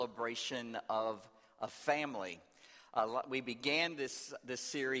celebration of a family. We began this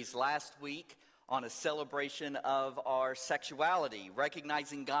series last week on a celebration of our sexuality,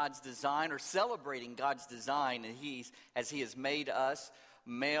 recognizing God's design or celebrating God's design as He has made us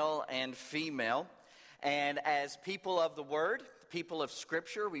male and female. And as people of the Word, people of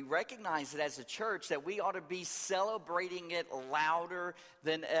Scripture, we recognize that as a church that we ought to be celebrating it louder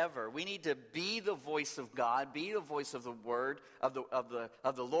than ever. We need to be the voice of God, be the voice of the Word, of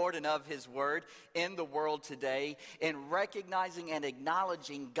the Lord and of His Word in the world today, in recognizing and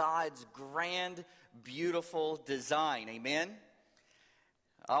acknowledging God's grand, beautiful design. Amen?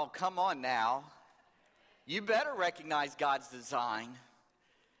 Oh, come on now. You better recognize God's design.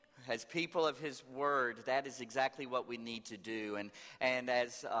 As people of His Word, that is exactly what we need to do. And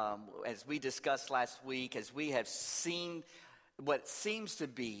as we discussed last week, as we have seen what seems to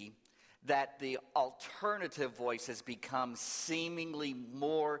be that the alternative voice has become seemingly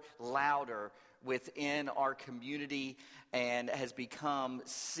more louder within our community and has become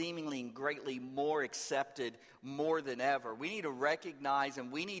seemingly and greatly more accepted more than ever. We need to recognize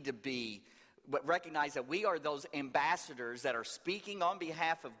and we need to recognize that we are those ambassadors that are speaking on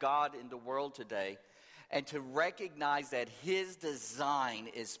behalf of God in the world today, and to recognize that His design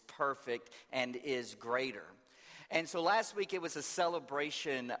is perfect and is greater. And so last week it was a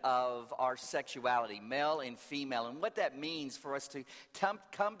celebration of our sexuality, male and female, and what that means for us to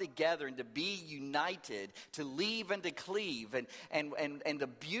come together and to be united, to leave and to cleave, and the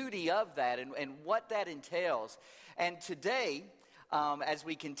beauty of that and what that entails. And today, as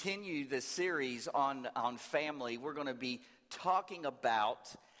we continue this series on family, we're going to be talking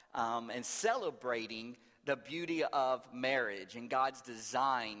about and celebrating the beauty of marriage and God's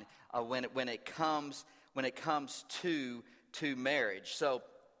design when it comes to marriage. So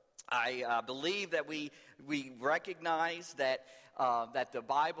I believe that we recognize that the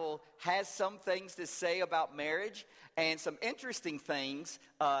Bible has some things to say about marriage and some interesting things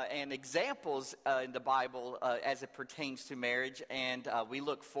and examples in the Bible as it pertains to marriage. And we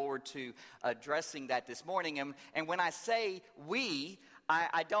look forward to addressing that this morning. And when I say we,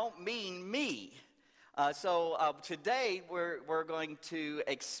 I don't mean me. So today we're going to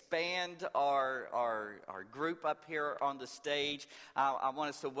expand our group up here on the stage. I want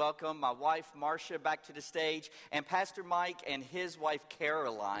us to welcome my wife Marcia back to the stage, and Pastor Mike and his wife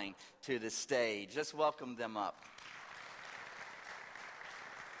Caroline to the stage. Let's welcome them up.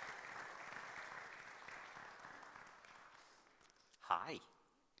 Hi.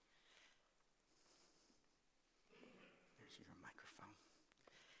 There's your microphone.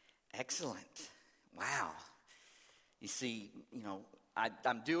 Excellent. Wow. You see,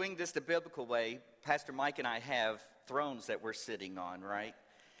 I'm doing this the biblical way. Pastor Mike and I have thrones that we're sitting on, right?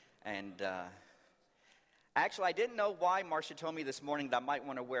 And actually, I didn't know why Marcia told me this morning that I might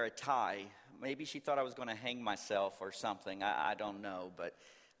want to wear a tie. Maybe she thought I was going to hang myself or something. I don't know, but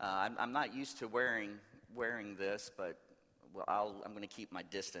I'm not used to wearing this, but I'm going to keep my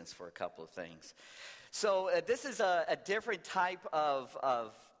distance for a couple of things. So this is a different type of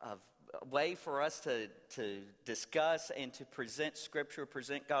way for us to discuss and to present Scripture,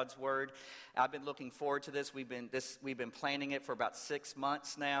 present God's Word. I've been looking forward to this. We've been planning it for about 6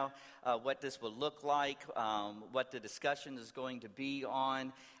 months now, what this will look like, what the discussion is going to be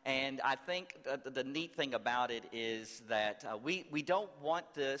on. And I think the neat thing about it is that we don't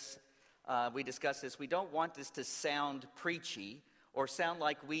want this, we discussed this, we don't want this to sound preachy or sound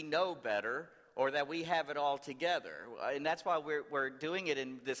like we know better, or that we have it all together. And that's why we're doing it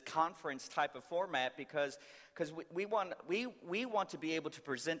in this conference type of format, because we want to be able to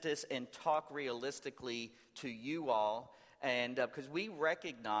present this and talk realistically to you all, and because we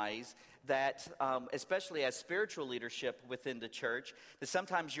recognize that, especially as spiritual leadership within the church, that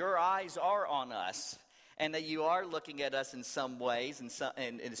sometimes your eyes are on us, and that you are looking at us in some ways,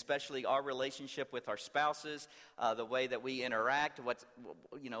 and especially our relationship with our spouses, the way that we interact, what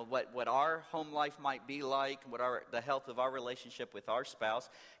our home life might be like, the health of our relationship with our spouse.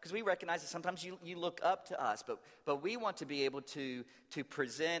 Because we recognize that sometimes you look up to us, but we want to be able to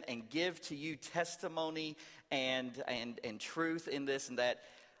present and give to you testimony and truth in this and that.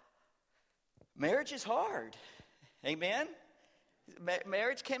 Marriage is hard. Amen?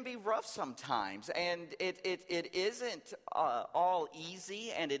 Marriage can be rough sometimes, and it isn't all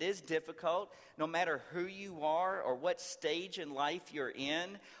easy, and it is difficult, no matter who you are or what stage in life you're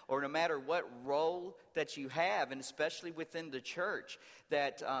in, or no matter what role that you have, and especially within the church,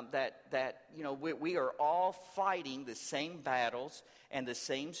 that we are all fighting the same battles and the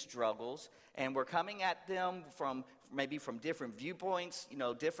same struggles, and we're coming at them from different viewpoints,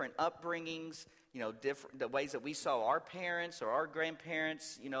 different upbringings, the ways that we saw our parents or our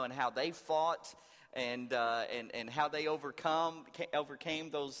grandparents, and how they fought and how they overcame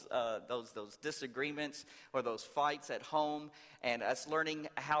those disagreements or those fights at home, and us learning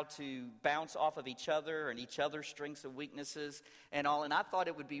how to bounce off of each other and each other's strengths and weaknesses and all. And I thought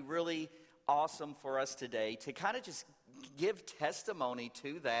it would be really awesome for us today to kind of just give testimony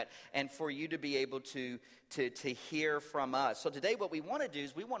to that, and for you to be able to hear from us. So today what we want to do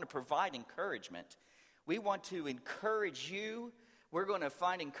is we want to provide encouragement. We want to encourage you. We're going to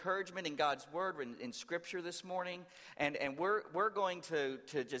find encouragement in God's Word, in Scripture this morning, and we're going to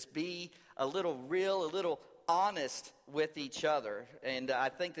just be a little real, a little honest with each other, and I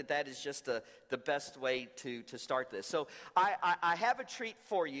think that is just the best way to start this. So I have a treat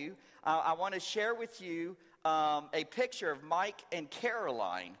for you. I want to share with you a picture of Mike and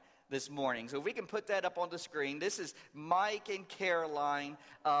Caroline this morning. So if we can put that up on the screen. This is Mike and Caroline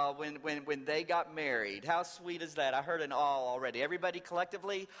when they got married. How sweet is that? I heard an awe already. Everybody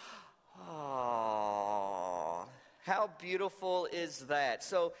collectively? Oh, how beautiful is that?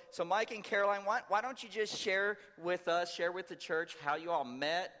 So Mike and Caroline, why don't you just share with us, share with the church how you all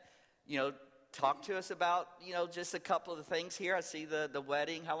met? Talk to us about, just a couple of the things here. I see the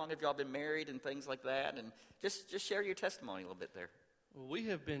wedding. How long have y'all been married and things like that? And just share your testimony a little bit there. Well, we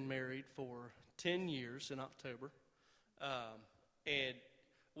have been married for 10 years in October. And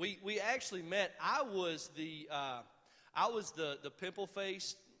we actually met. I was the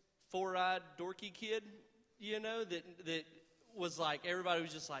pimple-faced, four-eyed, dorky kid, that was like, everybody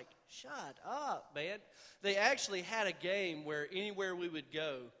was just like, shut up, man. They actually had a game where anywhere we would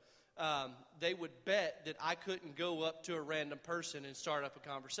go, they would bet that I couldn't go up to a random person and start up a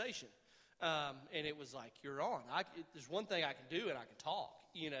conversation. And it was like, you're on. There's one thing I can do, and I can talk,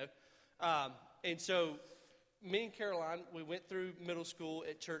 And so me and Caroline, we went through middle school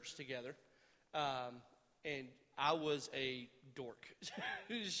at church together. And I was a dork.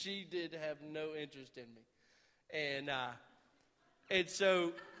 She did have no interest in me. And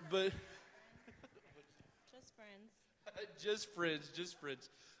so, but... Just friends.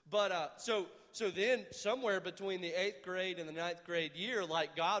 But so then somewhere between the 8th grade and the 9th grade year,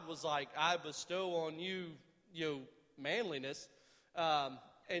 like God was like, I bestow on you, manliness.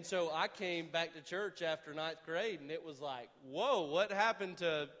 And so I came back to church after 9th grade, and it was like, whoa, what happened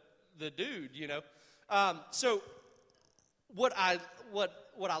to the dude, So what I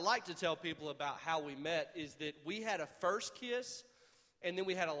like to tell people about how we met is that we had a first kiss, and then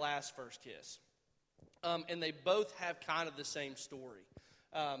we had a last first kiss. And they both have kind of the same story.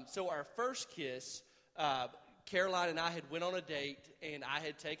 So our first kiss, Caroline and I had went on a date, and I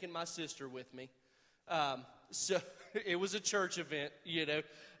had taken my sister with me. So it was a church event,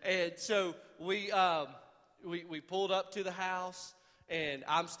 And so we pulled up to the house, and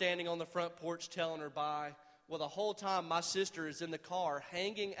I'm standing on the front porch telling her bye. Well, the whole time my sister is in the car,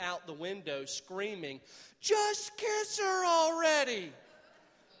 hanging out the window, screaming, "Just kiss her already!"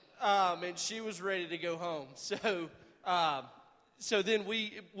 And she was ready to go home. So then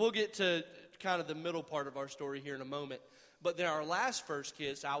we'll get to kind of the middle part of our story here in a moment. But then our last first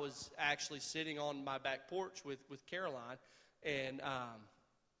kiss, I was actually sitting on my back porch with Caroline, and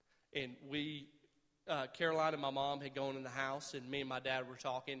Caroline and my mom had gone in the house, and me and my dad were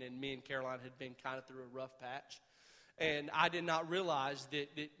talking, and me and Caroline had been kind of through a rough patch. And I did not realize that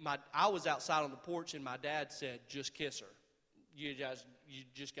I was outside on the porch, and my dad said, "Just kiss her. You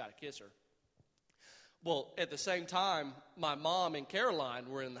just got to kiss her." Well, at the same time, my mom and Caroline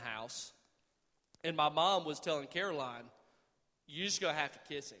were in the house, and my mom was telling Caroline, "You just gonna have to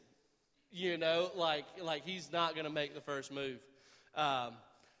kiss him," like he's not gonna make the first move.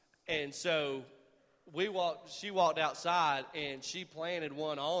 And so she walked outside, and she planted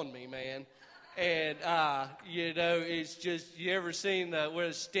one on me, man. And it's just, you ever seen where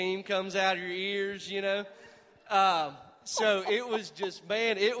the steam comes out of your ears, So it was just,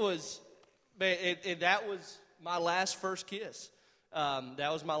 and that was my last first kiss.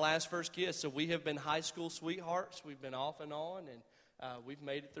 That was my last first kiss. So we have been high school sweethearts. We've been off and on, and we've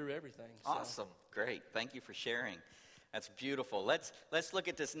made it through everything. So. Awesome. Great. Thank you for sharing. That's beautiful. Let's look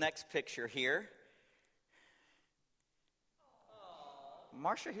at this next picture here.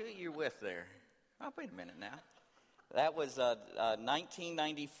 Marsha, who are you with there? Oh, wait a minute now. That was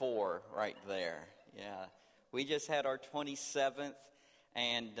 1994 right there. Yeah. We just had our 27th,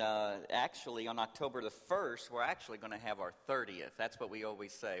 and actually on October the 1st, we're actually going to have our 30th. That's what we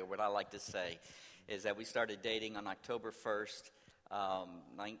always say, or what I like to say, is that we started dating on October 1st,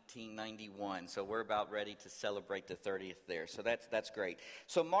 1991. So we're about ready to celebrate the 30th there. So that's great.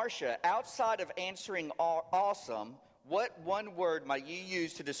 So Marsha, outside of answering awesome, What one word might you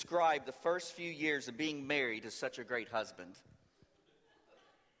use to describe the first few years of being married to such a great husband?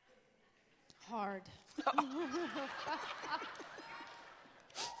 Hard.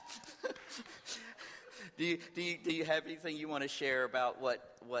 Do you have anything you want to share about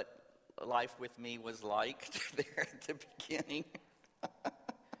what life with me was like there at the beginning?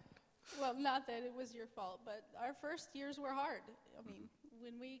 Well, not that it was your fault, but our first years were hard. I mean,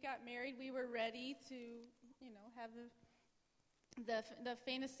 when we got married, we were ready to, have the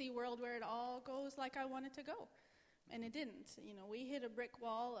fantasy world where it all goes like I wanted to go. And it didn't. We hit a brick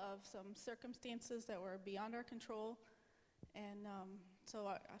wall of some circumstances that were beyond our control. And so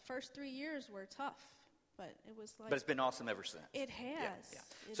our first 3 years were tough. But it was like. But it's been awesome ever since. It has. Yeah.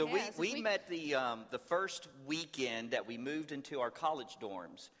 It So has. we met the first weekend that we moved into our college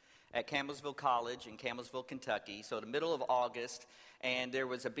dorms at Campbellsville College in Campbellsville, Kentucky. So the middle of August, and there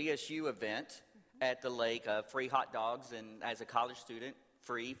was a BSU event at the lake, free hot dogs, and as a college student,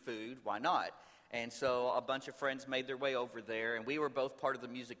 free food. Why not? And so a bunch of friends made their way over there, and we were both part of the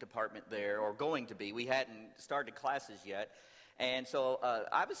music department there, or going to be. We hadn't started classes yet. And so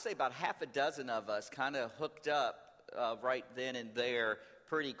I would say about half a dozen of us kind of hooked up right then and there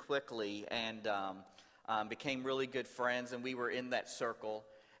pretty quickly and became really good friends, and we were in that circle.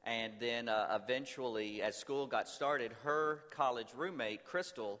 And then eventually, as school got started, her college roommate,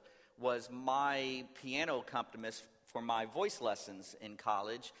 Crystal, was my piano accompanist for my voice lessons in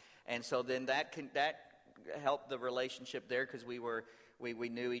college. And so then that helped the relationship there because we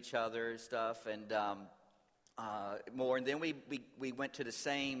knew each other and stuff and more. And then we went to the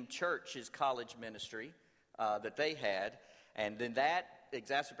same church as college ministry that they had, and then that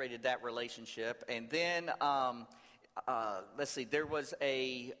exacerbated that relationship. And then let's see, there was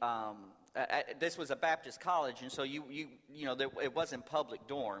this was a Baptist college, and so it wasn't public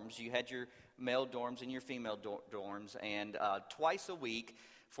dorms. You had your male dorms and your female dorms, and twice a week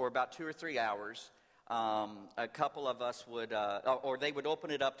for about 2 or 3 hours, a couple of us would, or they would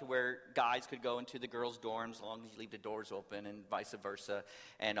open it up to where guys could go into the girls' dorms as long as you leave the doors open, and vice versa,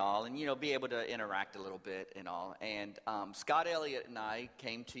 and all, and be able to interact a little bit and all. And Scott Elliott and I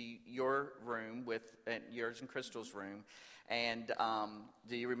came to your room yours and Crystal's room, and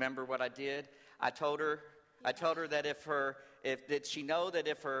do you remember what I did? I told her that did she know that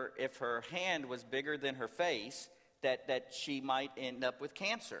if her hand was bigger than her face, that she might end up with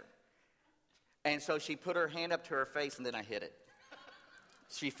cancer. And so she put her hand up to her face, and then I hit it.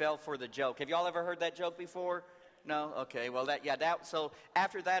 She fell for the joke. Have y'all ever heard that joke before? No? Okay. Well, so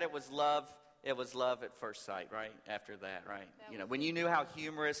after that, it was love. It was love at first sight, right? After that, right? When you knew how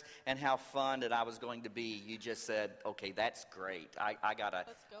humorous and how fun that I was going to be, you just said, "Okay, that's great. I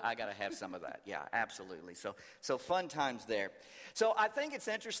gotta have some of that." Yeah, absolutely. So fun times there. So I think it's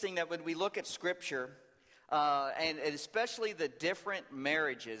interesting that when we look at Scripture. And especially the different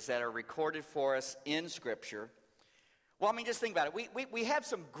marriages that are recorded for us in Scripture. Well, I mean, just think about it. We have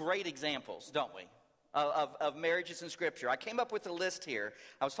some great examples, don't we, of marriages in Scripture. I came up with a list here.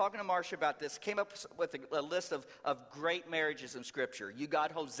 I was talking to Marcia about this. Came up with a list of great marriages in Scripture. You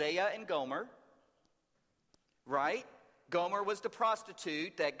got Hosea and Gomer, right? Gomer was the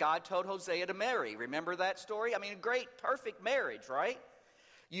prostitute that God told Hosea to marry. Remember that story? I mean, a great, perfect marriage, right?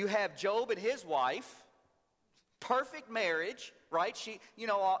 You have Job and his wife. Perfect marriage, right? She,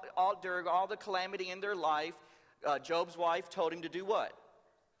 during all the calamity in their life, Job's wife told him to do what?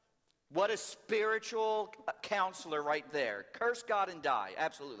 What a spiritual counselor right there. Curse God and die,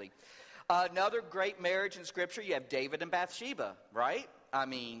 absolutely. Another great marriage in Scripture, you have David and Bathsheba, right? I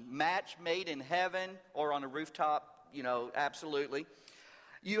mean, match made in heaven or on a rooftop, absolutely.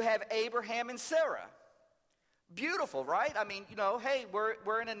 You have Abraham and Sarah. Beautiful, right? I mean, hey,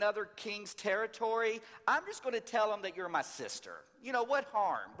 we're in another king's territory. I'm just going to tell him that you're my sister. What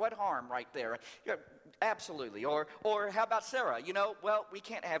harm? What harm right there? Absolutely. Or how about Sarah? Well, we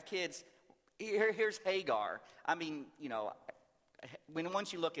can't have kids. Here's Hagar. I mean,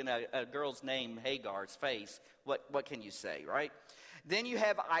 once you look in a girl's name, Hagar's face, what can you say, right? Then you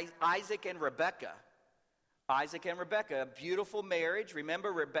have Isaac and Rebekah. Isaac and Rebekah, a beautiful marriage.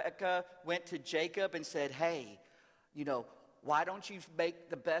 Remember, Rebekah went to Jacob and said, hey, why don't you make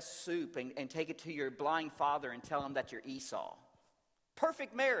the best soup and take it to your blind father and tell him that you're Esau?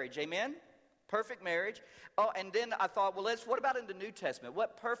 Perfect marriage, amen? Perfect marriage. Oh, and then I thought, well, what about in the New Testament?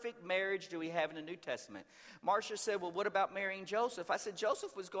 What perfect marriage do we have in the New Testament? Marcia said, well, what about marrying Joseph? I said,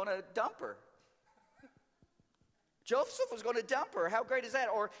 Joseph was going to dump her. Joseph was going to dump her. How great is that?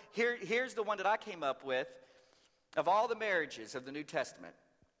 Or here's the one that I came up with. Of all the marriages of the New Testament,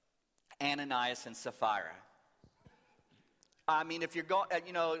 Ananias and Sapphira. I mean, if you're going,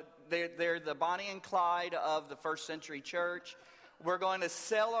 they're the Bonnie and Clyde of the first century church. We're going to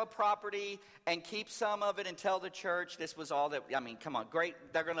sell our property and keep some of it and tell the church this was all that. I mean, come on, great.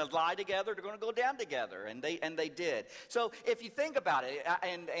 They're going to lie together. They're going to go down together, and they did. So if you think about it,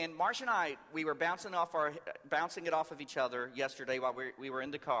 and Marcia and I, we were bouncing it off of each other yesterday while we were in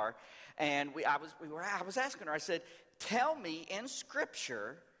the car, and I was asking her. I said, "Tell me in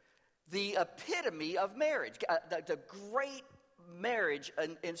Scripture the epitome of marriage, the great marriage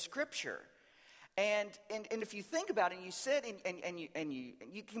in Scripture." And if you think about it, and you sit and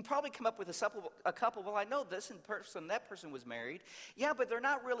you can probably come up with a couple. Well, I know this person, that person was married. Yeah, but they're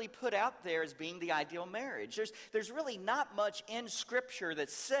not really put out there as being the ideal marriage. There's really not much in Scripture that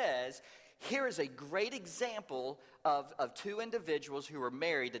says, here is a great example of two individuals who were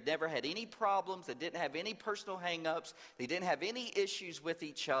married that never had any problems, that didn't have any personal hang-ups, they didn't have any issues with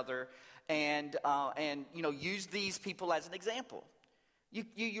each other, and use these people as an example.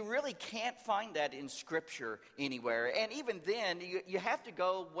 You really can't find that in Scripture anywhere. And even then, you have to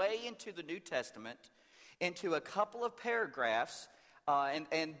go way into the New Testament, into a couple of paragraphs,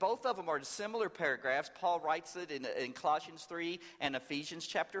 and both of them are similar paragraphs. Paul writes it in Colossians 3 and Ephesians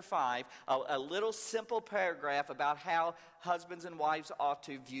chapter 5, a little simple paragraph about how husbands and wives ought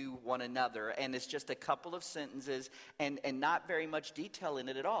to view one another. And it's just a couple of sentences and not very much detail in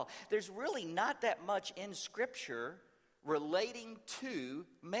it at all. There's really not that much in Scripture relating to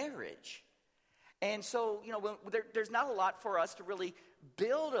marriage. And so, there's not a lot for us to really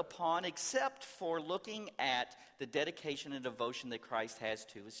build upon except for looking at the dedication and devotion that Christ has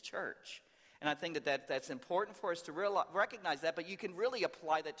to his church. And I think that's important for us to recognize that, but you can really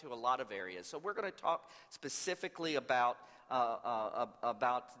apply that to a lot of areas. So we're going to talk specifically about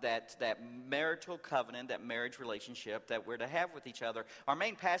that marital covenant, that marriage relationship that we're to have with each other. Our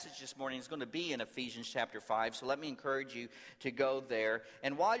main passage this morning is going to be in Ephesians chapter 5, so let me encourage you to go there.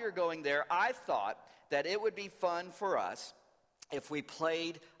 And while you're going there, I thought that it would be fun for us if we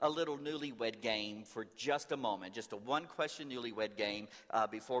played a little newlywed game for just a moment, just a one-question newlywed game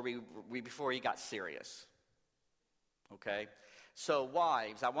before we got serious. Okay? So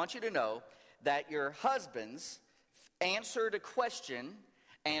wives, I want you to know that your husbands answered a question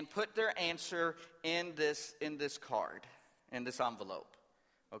and put their answer in this card, in this envelope.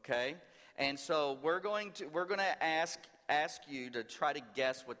 Okay? And so we're going to ask you to try to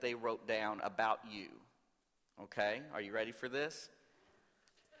guess what they wrote down about you. Okay? Are you ready for this?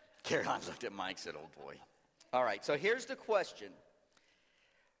 Caroline looked at Mike and said, "Oh boy." All right, so here's the question.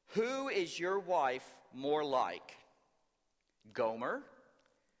 Who is your wife more like? Gomer,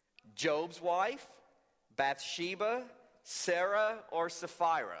 Job's wife, Bathsheba, Sarah, or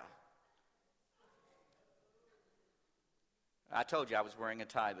Sapphira? I told you I was wearing a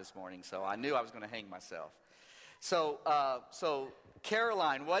tie this morning, so I knew I was going to hang myself. So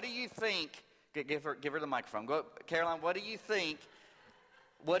Caroline, what do you think? Give her the microphone. Go, Caroline. What do you think?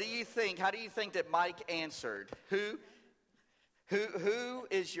 What do you think? How do you think that Mike answered? Who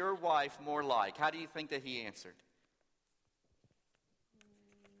is your wife more like? How do you think that he answered?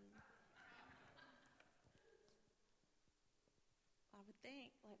 I would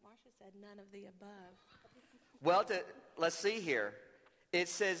think, like Marcia said, none of the above. Well, let's see here. It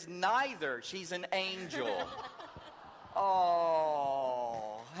says neither. She's an angel.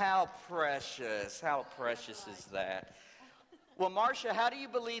 Oh, how precious. How precious is that? Well, Marcia, how do you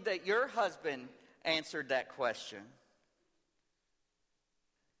believe that your husband answered that question?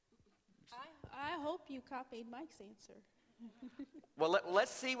 I hope you copied Mike's answer. Well,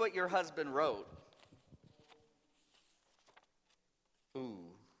 let's see what your husband wrote.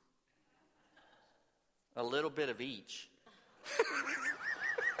 Ooh. A little bit of each.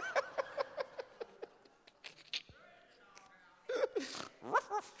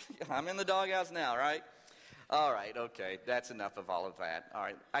 I'm in the doghouse now, right? All right, okay. That's enough of all of that. All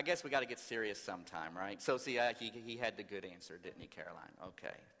right. I guess we got to get serious sometime, right? So, see, he had the good answer, didn't he, Caroline?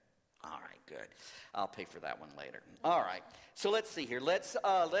 Okay. All right, good. I'll pay for that one later. All right. So let's see here. Let's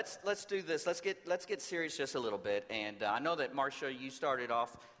do this. Let's get serious just a little bit. And I know that Marcia, you started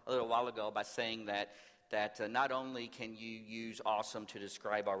off a little while ago by saying that not only can you use awesome to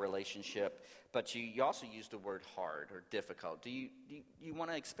describe our relationship, but you also use the word hard or difficult. Do you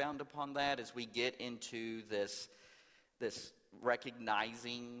want to expound upon that as we get into this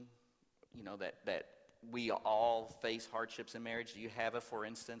recognizing, that we all face hardships in marriage? Do you have, for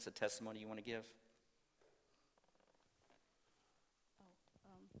instance, a testimony you want to give?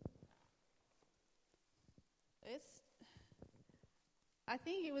 I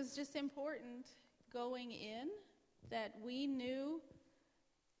think it was just important going in that we knew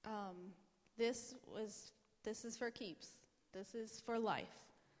this is for keeps. This is for life.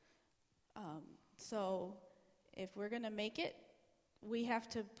 So if we're going to make it, we have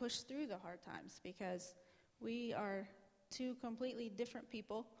to push through the hard times because we are two completely different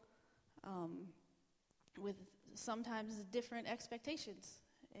people with sometimes different expectations.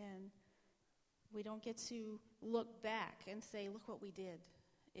 And we don't get to look back and say, look what we did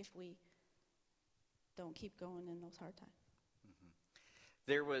if we don't keep going in those hard times.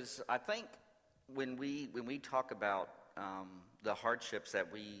 There was, I think, when we talk about the hardships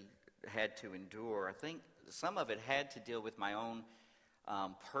that we had to endure, I think some of it had to deal with my own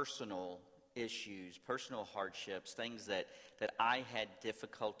personal issues, personal hardships, things that I had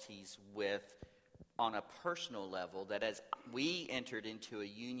difficulties with on a personal level, that as we entered into a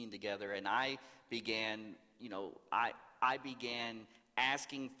union together and I began, I began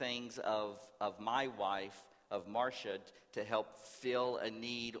asking things of my wife, of Marcia, to help fill a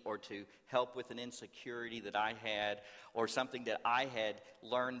need or to help with an insecurity that I had, or something that I had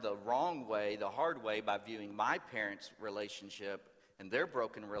learned the wrong way, the hard way, by viewing my parents' relationship and their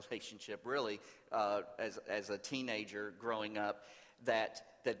broken relationship, really, as a teenager growing up, that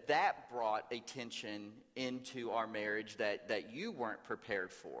brought a tension into our marriage that you weren't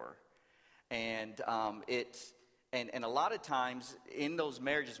prepared for. And And a lot of times in those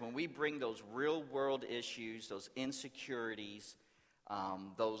marriages, when we bring those real world issues, those insecurities,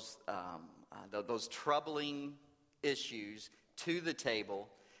 those troubling issues to the table,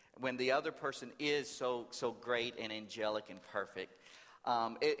 when the other person is so great and angelic and perfect,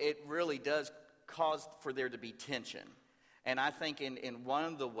 it really does cause for there to be tension. And I think in one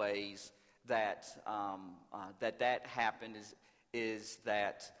of the ways that that happened is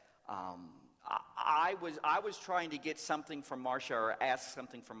that I was trying to get something from Marcia, or ask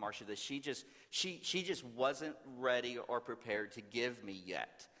something from Marcia that she just wasn't ready or prepared to give me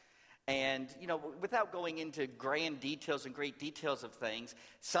yet. And, without going into grand details and great details of things,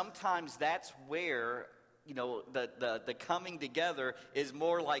 sometimes that's where, the coming together is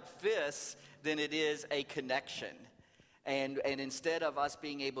more like fists than it is a connection. And instead of us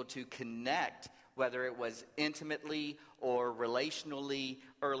being able to connect, whether it was intimately or relationally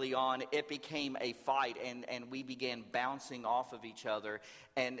early on, it became a fight, and we began bouncing off of each other.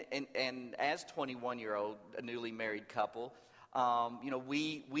 And as 21-year-old, a newly married couple,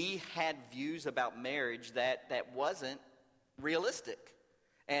 we had views about marriage that wasn't realistic.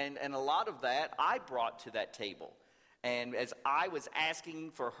 And a lot of that I brought to that table. And as I was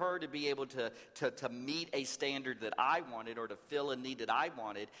asking for her to be able to meet a standard that I wanted, or to fill a need that I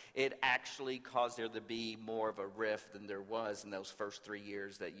wanted, it actually caused there to be more of a rift than there was in those first 3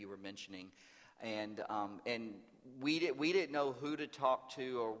 years that you were mentioning. And we didn't know who to talk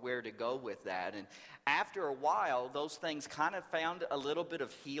to or where to go with that. And after a while, those things kind of found a little bit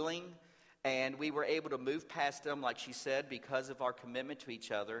of healing, and we were able to move past them, like she said, because of our commitment to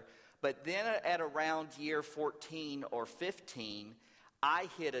each other. But then at around year 14 or 15, I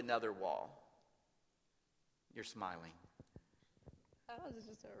hit another wall. You're smiling. That was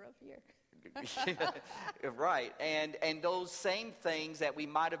just a rough year. Right. And those same things that we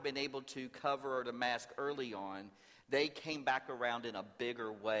might have been able to cover or to mask early on, they came back around in a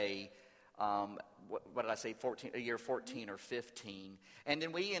bigger way. What did I say, year 14 or 15. And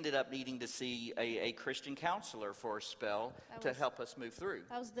then we ended up needing to see a Christian counselor for a spell to help us move through.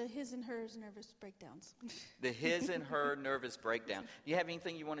 That was the his and hers nervous breakdowns. The his and her nervous breakdown. Do you have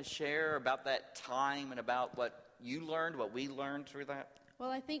anything you want to share about that time and about what you learned, what we learned through that?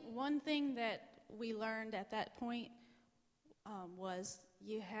 Well, I think one thing that we learned at that point was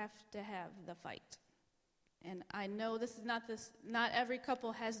you have to have the fight. And I know not every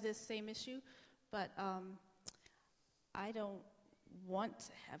couple has this same issue, but I don't want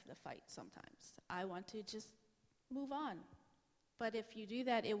to have the fight sometimes. I want to just move on. But if you do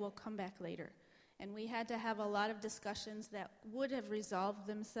that, it will come back later. And we had to have a lot of discussions that would have resolved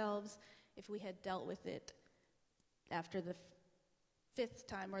themselves if we had dealt with it after the 5th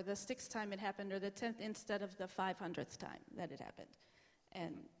time or the 6th time it happened, or the 10th instead of the 500th time that it happened.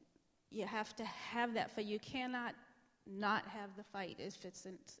 And you have to have that fight. You cannot not have the fight if it's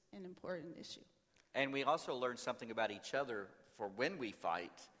an important issue. And we also learned something about each other for when we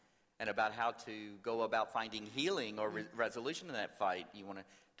fight, and about how to go about finding healing or resolution in that fight. You want to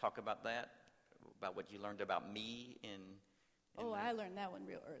talk about that? About what you learned about me in I learned that one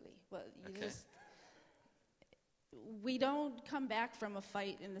real early. Well, we don't come back from a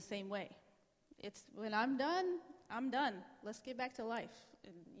fight in the same way. It's when I'm done, I'm done. Let's get back to life.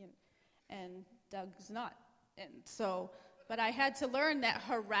 And Doug's not. And so, but I had to learn that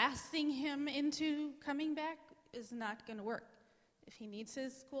harassing him into coming back is not going to work. if he needs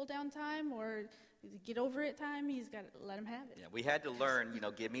his cool down time or get over it time, he's got to let him have it. Yeah, we had to learn,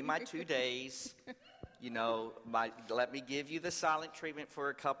 give me my 2 days. Let me give you the silent treatment for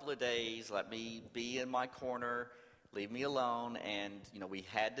a couple of days. Let me be in my corner. Leave me alone. And, we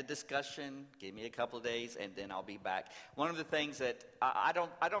had the discussion. Give me a couple of days, and then I'll be back. One of the things that I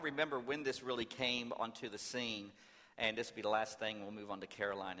don't remember when this really came onto the scene, and this will be the last thing. We'll move on to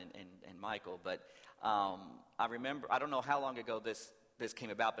Caroline and Michael. But I remember, I don't know how long ago this came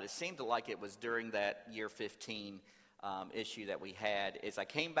about, but it seemed like it was during that year 15 issue that we had, is I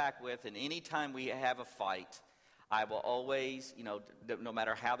came back with, and anytime we have a fight, I will always, no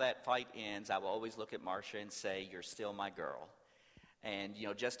matter how that fight ends, I will always look at Marcia and say, you're still my girl. And,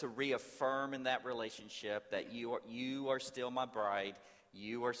 just to reaffirm in that relationship that you are still my bride,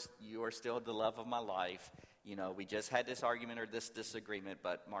 you are still the love of my life. We just had this argument or this disagreement,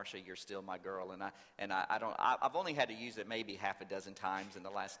 but Marcia, you're still my girl. I've only had to use it maybe half a dozen times in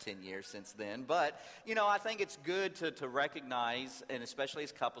the last 10 years since then. But, I think it's good to recognize, and especially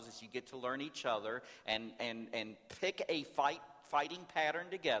as couples, as you get to learn each other and pick a fighting pattern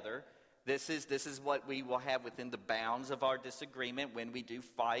together. This is what we will have within the bounds of our disagreement when we do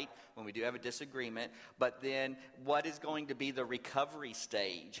fight, when we do have a disagreement. But then what is going to be the recovery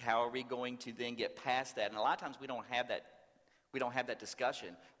stage? How are we going to then get past that? And a lot of times we don't have that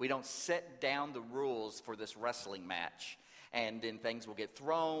discussion. We don't set down the rules for this wrestling match. And then things will get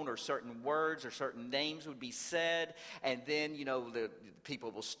thrown, or certain words or certain names would be said. And then, the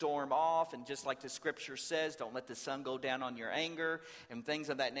people will storm off. And just like the scripture says, don't let the sun go down on your anger and things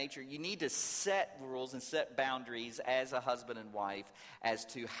of that nature. You need to set rules and set boundaries as a husband and wife as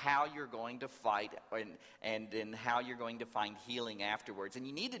to how you're going to fight and then how you're going to find healing afterwards. And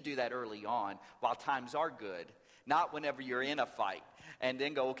you need to do that early on while times are good, not whenever you're in a fight. And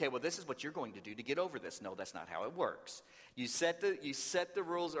then go, okay, well, this is what you're going to do to get over this. No, that's not how it works. You set the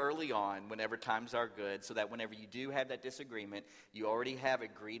rules early on whenever times are good, so that whenever you do have that disagreement, you already have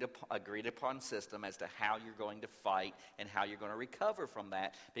agreed upon system as to how you're going to fight and how you're going to recover from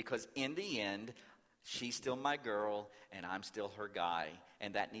that. Because in the end, she's still my girl and I'm still her guy,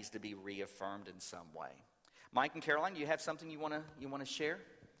 and that needs to be reaffirmed in some way. Mike and Caroline, do you have something you want to share?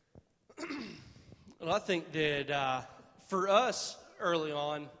 Well, I think that for us early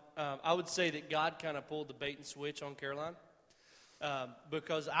on, I would say that God kind of pulled the bait and switch on Caroline,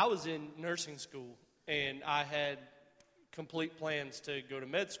 because I was in nursing school and I had complete plans to go to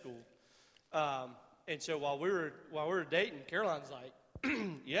med school, and so while we were dating, Caroline's like,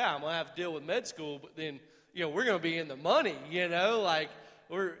 "Yeah, I'm gonna have to deal with med school, but then we're gonna be in the money,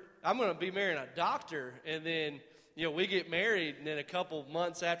 I'm gonna be marrying a doctor, and then." We get married, and then a couple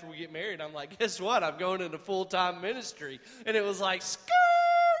months after we get married, I'm like, guess what? I'm going into full-time ministry. And it was like, skirt,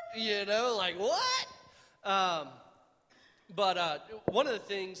 like what? But one of the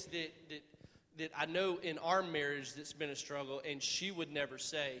things that I know in our marriage that's been a struggle, and she would never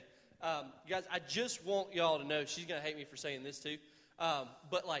say, guys, I just want y'all to know, she's going to hate me for saying this too,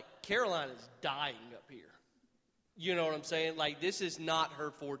 but like Caroline is dying up here. You know what I'm saying? Like, this is not her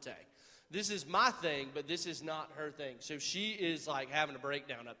forte. This is my thing, but this is not her thing. So she is like having a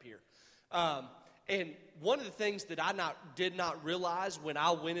breakdown up here. And one of the things that I did not realize when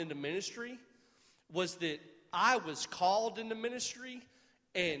I went into ministry was that I was called into ministry,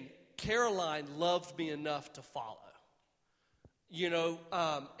 and Caroline loved me enough to follow.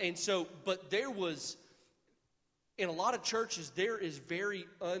 And so, but there was, in a lot of churches, there is very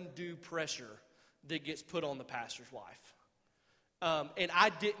undue pressure that gets put on the pastor's wife. And I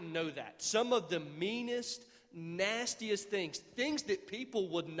didn't know that. Some of the meanest, nastiest things that people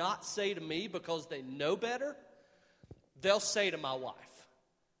would not say to me because they know better, they'll say to my wife.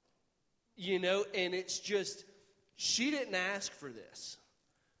 And it's just, she didn't ask for this.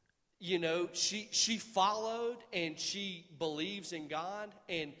 She followed, and she believes in God,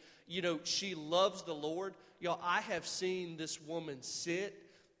 and, she loves the Lord. I have seen this woman sit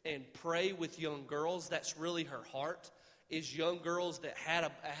and pray with young girls. That's really her heart. Is young girls that had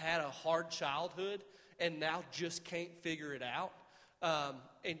a hard childhood and now just can't figure it out.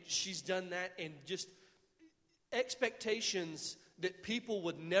 And she's done that, and just expectations that people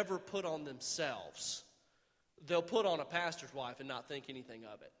would never put on themselves, they'll put on a pastor's wife and not think anything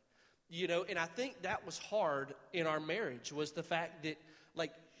of it. And I think that was hard in our marriage, was the fact that,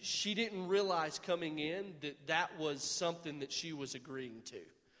 like, she didn't realize coming in that was something that she was agreeing to.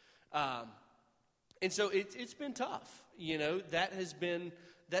 And so it's been tough. that's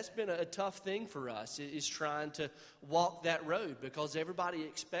been a tough thing for us, is trying to walk that road, because everybody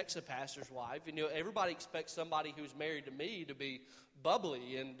expects a pastor's wife. Everybody expects somebody who's married to me to be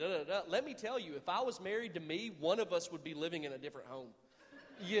bubbly and da-da-da. Let me tell you, if I was married to me, one of us would be living in a different home.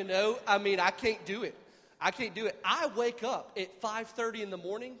 I can't do it. I wake up at 5:30 in the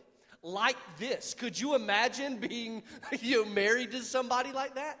morning like this. Could you imagine being married to somebody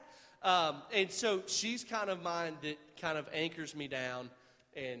like that? And so she's kind of mine that kind of anchors me down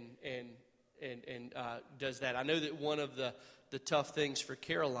and does that. I know that one of the tough things for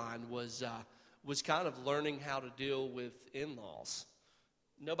Caroline was kind of learning how to deal with in-laws.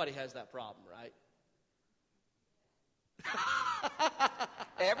 Nobody has that problem, right?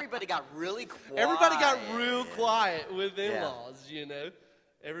 Everybody got really quiet. Everybody got real quiet with in-laws,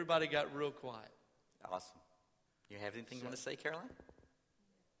 Everybody got real quiet. Awesome. You have anything you want to say, Caroline?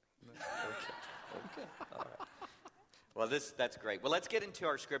 No? Okay. All right. Well, that's great. Well, let's get into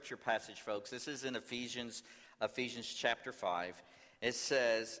our scripture passage, folks. This is in Ephesians chapter 5. It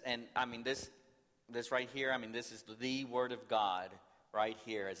says, and this right here, this is the word of God right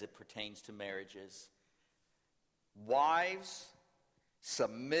here as it pertains to marriages. Wives,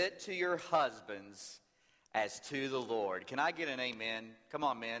 submit to your husbands as to the Lord. Can I get an amen? Come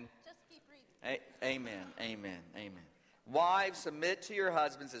on, men. Just keep reading. Amen. Wives, submit to your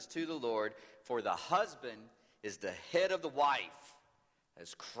husbands as to the Lord, for the husband is the head of the wife,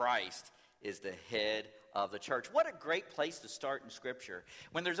 as Christ is the head of the church. What a great place to start in Scripture.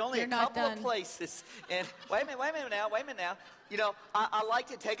 When there's only a couple of places. And wait a minute now. I like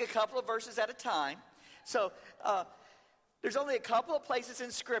to take a couple of verses at a time. So there's only a couple of places in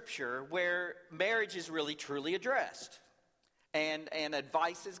Scripture where marriage is really truly addressed. And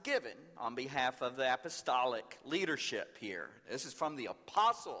advice is given on behalf of the apostolic leadership here. This is from the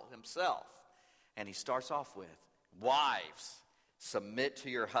apostle himself. And he starts off with, wives, submit to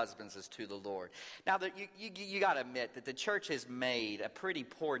your husbands as to the Lord. Now, you got to admit that the church has made a pretty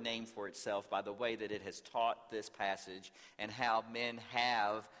poor name for itself by the way that it has taught this passage and how men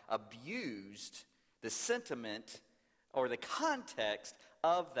have abused the sentiment or the context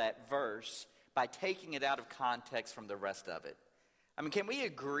of that verse by taking it out of context from the rest of it. Can we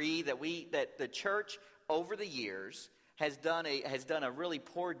agree that the church over the years has done a really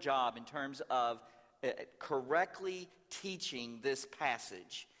poor job in terms of correctly teaching this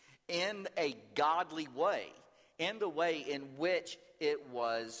passage in a godly way, in the way in which it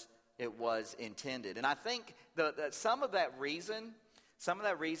was intended? And I think that some of that reason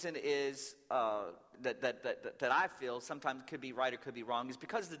is that I feel sometimes could be right or could be wrong, is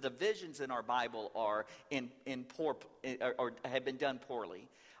because the divisions in our Bible are in poor or have been done poorly.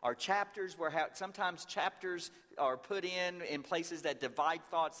 Our chapters sometimes chapters are put in places that divide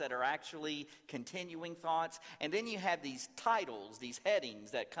thoughts that are actually continuing thoughts. And then you have these titles, these headings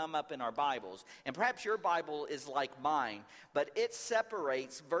that come up in our Bibles. And perhaps your Bible is like mine, but it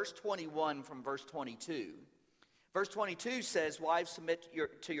separates verse 21 from verse 22. Verse 22 says, wives, submit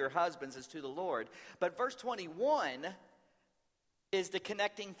to your husbands as to the Lord. But verse 21 is the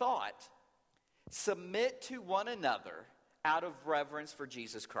connecting thought. Submit to one another out of reverence for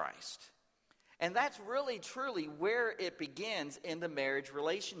Jesus Christ. And that's really, truly where it begins in the marriage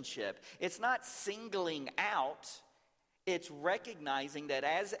relationship. It's not singling out. It's recognizing that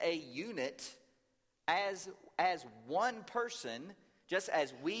as a unit, as one person, just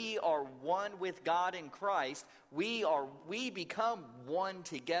as we are one with God in Christ, we become one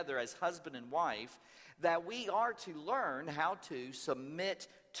together as husband and wife, that we are to learn how to submit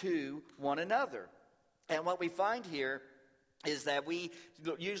to one another. And what we find here is that we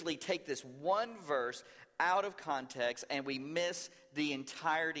usually take this one verse out of context and we miss the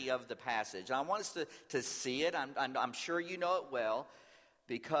entirety of the passage. And I want us to see it. I'm sure you know it well,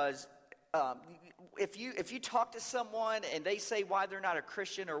 because if you talk to someone and they say why they're not a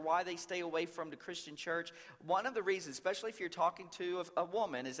Christian or why they stay away from the Christian church, one of the reasons, especially if you're talking to a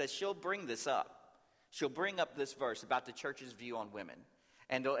woman, is that she'll bring this up. She'll bring up this verse about the church's view on women.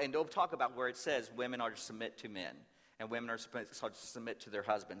 And they'll talk about where it says women are to submit to men and women are supposed to submit to their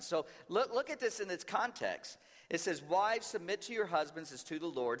husbands. So look at this in its context. It says, wives, submit to your husbands as to the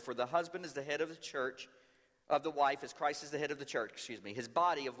Lord, for the husband is the head of the church, of the wife, as Christ is the head of the church, his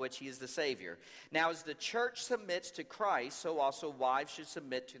body, of which he is the Savior. Now, as the church submits to Christ, so also wives should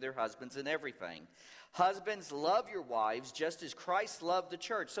submit to their husbands in everything. Husbands, love your wives just as Christ loved the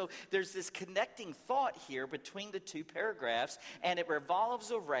church. So there's this connecting thought here between the two paragraphs, and it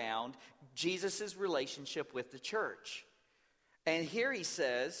revolves around Jesus' relationship with the church. And here he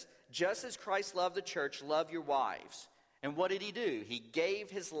says, just as Christ loved the church, love your wives. And what did he do? He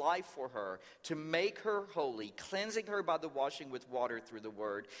gave his life for her to make her holy, cleansing her by the washing with water through the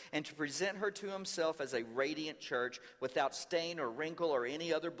word, and to present her to himself as a radiant church without stain or wrinkle or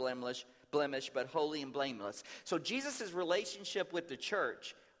any other blemish, but holy and blameless. So Jesus' relationship with the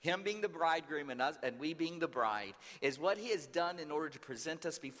church, him being the bridegroom and us, and we being the bride, is what he has done in order to present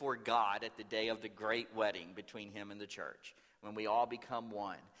us before God at the day of the great wedding between him and the church, when we all become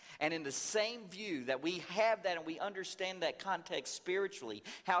one. And in the same view that we have that and we understand that context spiritually,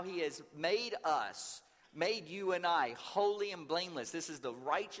 how he has made us, made you and I holy and blameless. This is the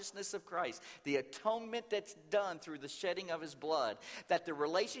righteousness of Christ, the atonement that's done through the shedding of his blood, that the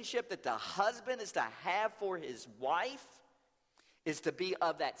relationship that the husband is to have for his wife is to be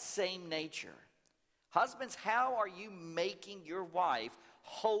of that same nature. Husbands, how are you making your wife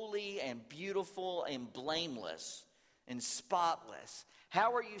holy and beautiful and blameless and spotless?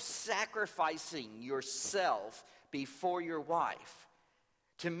 How are you sacrificing yourself before your wife?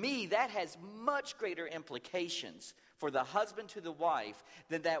 To me, that has much greater implications for the husband to the wife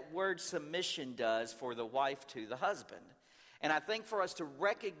than that word submission does for the wife to the husband. And I think for us to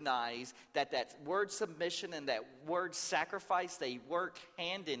recognize that that word submission and that word sacrifice, they work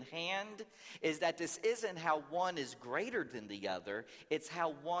hand in hand, is that this isn't how one is greater than the other. It's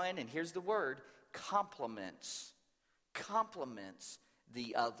how one, and here's the word, complements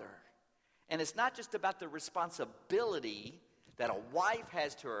the other. And it's not just about the responsibility that a wife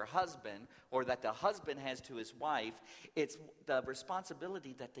has to her husband or that the husband has to his wife. It's the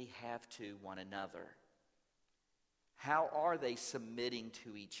responsibility that they have to one another. How are they submitting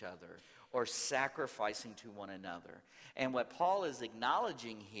to each other or sacrificing to one another? And what Paul is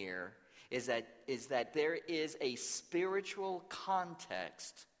acknowledging here is that there is a spiritual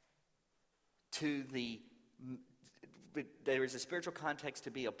context to there is a spiritual context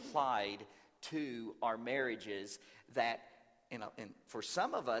to be applied to our marriages that, and for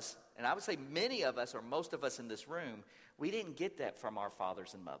some of us, and I would say many of us or most of us in this room, we didn't get that from our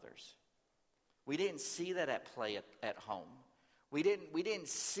fathers and mothers. We didn't see that at play at home. We didn't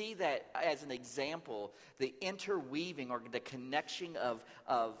see that as an example, the interweaving or the connection of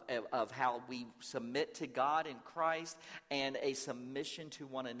how we submit to God in Christ and a submission to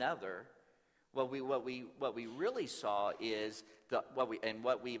one another. What we really saw is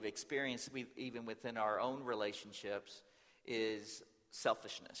what we've experienced even within our own relationships is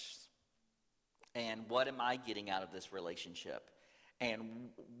selfishness. And what am I getting out of this relationship? And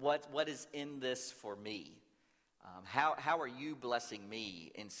what is in this for me? How are you blessing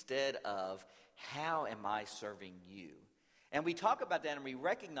me instead of how am I serving you? And we talk about that and we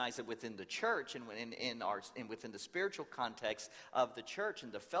recognize it within the church and within the spiritual context of the church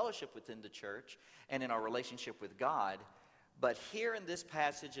and the fellowship within the church and in our relationship with God. But here in this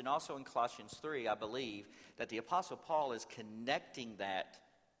passage and also in Colossians 3, I believe that the Apostle Paul is connecting that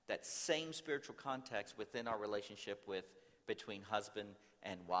same spiritual context within our relationship between husband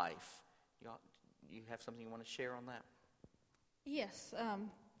and wife. You have something you want to share on that? Yes.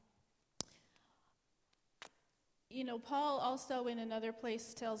 Paul also in another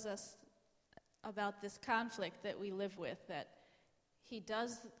place tells us about this conflict that we live with, that he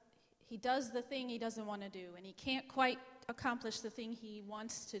does the thing he doesn't want to do, and he can't quite accomplish the thing he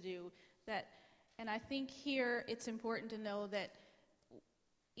wants to do. And I think here it's important to know that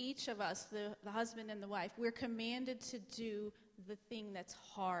each of us, the husband and the wife, we're commanded to do the thing that's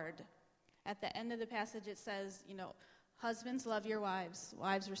hard. At the end of the passage it says, husbands, love your wives.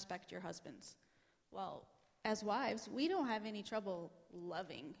 Wives, respect your husbands. Well, as wives, we don't have any trouble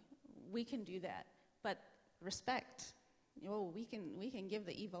loving. We can do that. But respect, we can give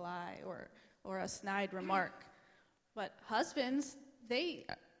the evil eye or a snide remark. But husbands, they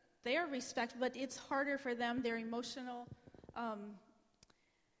are respectful, but it's harder for them. Their emotions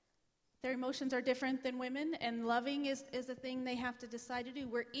are different than women, and loving is a thing they have to decide to do.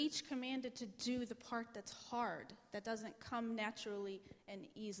 We're each commanded to do the part that's hard, that doesn't come naturally and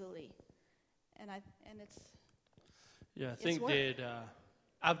easily. I think that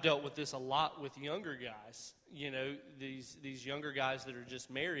I've dealt with this a lot with younger guys. These younger guys that are just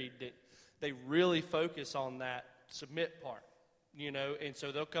married, that they really focus on that submit part. And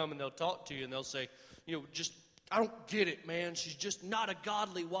so they'll come and they'll talk to you and they'll say, I don't get it, man. She's just not a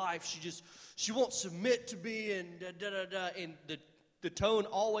godly wife. She won't submit to me, and da-da-da-da. And the tone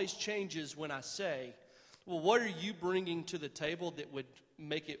always changes when I say, well, what are you bringing to the table that would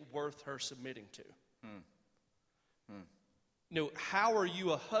make it worth her submitting to? How are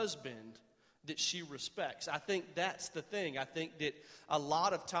you a husband that she respects? I think that's the thing. I think that a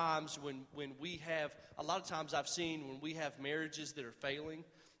lot of times I've seen when we have marriages that are failing,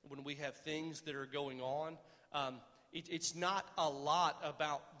 when we have things that are going on, it's not a lot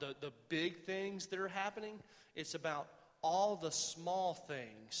about the big things that are happening. It's about all the small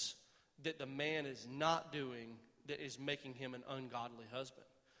things that the man is not doing that is making him an ungodly husband.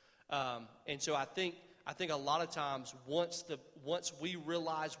 And so I think a lot of times once we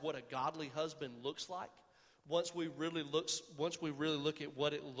realize what a godly husband looks like, once we really look at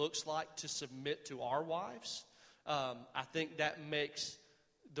what it looks like to submit to our wives, I think that makes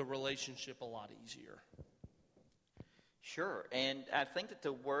the relationship a lot easier. Sure, and I think that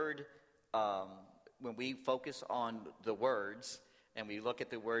the word, when we focus on the words and we look at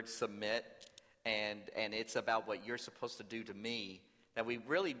the word submit, and it's about what you're supposed to do to me, that we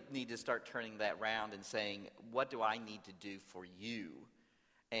really need to start turning that around and saying, what do I need to do for you?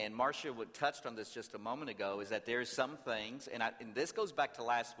 And Marcia touched on this just a moment ago, is that there's some things, and this goes back to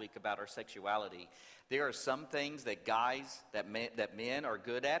last week about our sexuality. There are some things that men are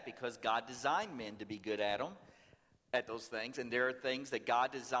good at because God designed men to be good at those things. And there are things that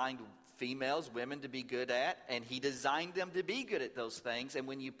God designed women to be good at, and He designed them to be good at those things. And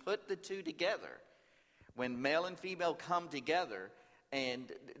when you put the two together, when male and female come together,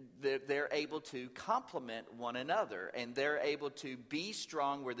 and they're able to complement one another, and they're able to be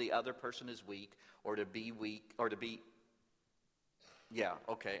strong where the other person is weak, or to be weak, or to be, they're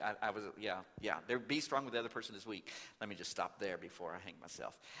be strong where the other person is weak. Let me just stop there before I hang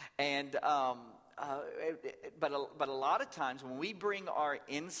myself. And but a lot of times when we bring our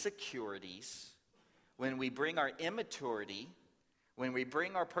insecurities, when we bring our immaturity, when we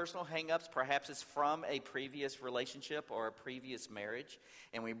bring our personal hang-ups, perhaps it's from a previous relationship or a previous marriage,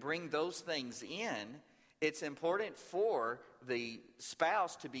 and we bring those things in, it's important for the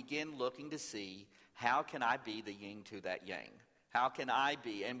spouse to begin looking to see, how can I be the yin to that yang? How can I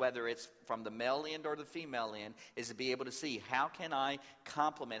be, and whether it's from the male end or the female end, is to be able to see, how can I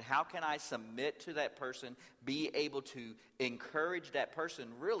complement, how can I submit to that person, be able to encourage that person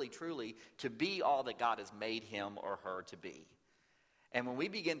really, truly, to be all that God has made him or her to be. And when we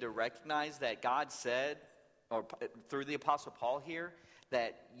begin to recognize that God said, or through the Apostle Paul here,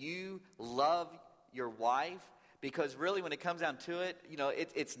 that you love your wife, because really when it comes down to it,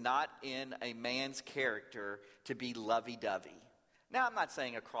 it's not in a man's character to be lovey-dovey. Now, I'm not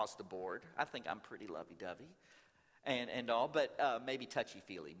saying across the board. I think I'm pretty lovey-dovey and all, but maybe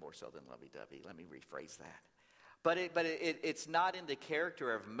touchy-feely more so than lovey-dovey. Let me rephrase that. But it's not in the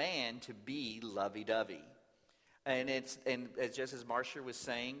character of man to be lovey-dovey. And just as Marcia was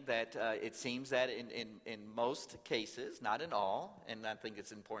saying, that it seems that in most cases, not in all, and I think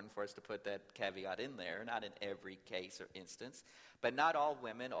it's important for us to put that caveat in there, not in every case or instance, but not all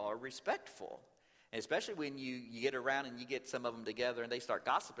women are respectful. And especially when you get around and you get some of them together and they start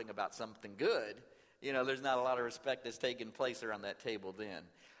gossiping about something good, there's not a lot of respect that's taking place around that table then.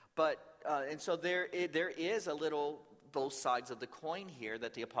 But, and so there is a little both sides of the coin here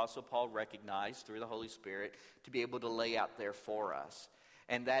that the Apostle Paul recognized through the Holy Spirit to be able to lay out there for us.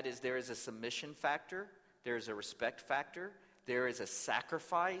 And that is, there is a submission factor, there is a respect factor, there is a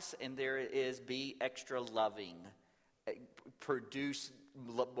sacrifice, and there is be extra loving. Produce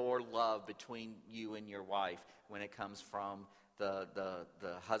more love between you and your wife when it comes from the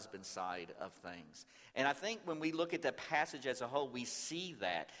husband side of things. And I think when we look at the passage as a whole, we see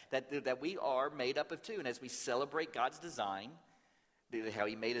that we are made up of two. And as we celebrate God's design, how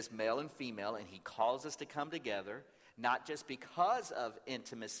He made us male and female, and He calls us to come together, not just because of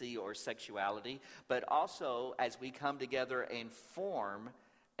intimacy or sexuality, but also as we come together and form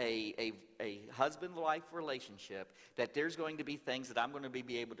a husband-wife relationship, that there's going to be things that I'm going to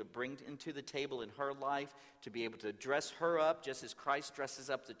be able to bring into the table in her life, to be able to dress her up just as Christ dresses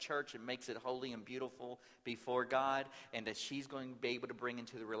up the church and makes it holy and beautiful before God, and that she's going to be able to bring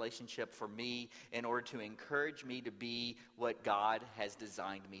into the relationship for me in order to encourage me to be what God has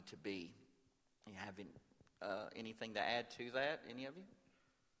designed me to be. You have anything to add to that, any of you?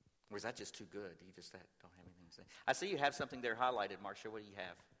 Or is that just too good? You just don't have anything to say? I see you have something there highlighted, Marcia. What do you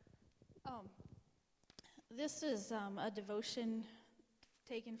have? This is a devotion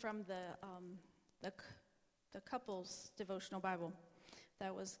taken from the couple's devotional Bible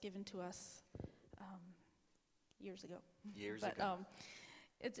that was given to us years ago.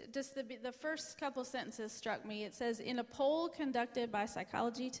 It's just the first couple sentences struck me. It says, in a poll conducted by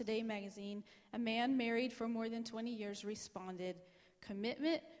Psychology Today magazine, a man married for more than 20 years responded,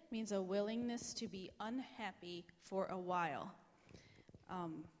 commitment means a willingness to be unhappy for a while.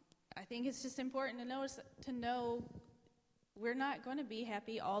 I think it's just important to know we're not going to be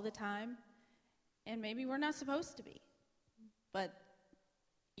happy all the time, and maybe we're not supposed to be, but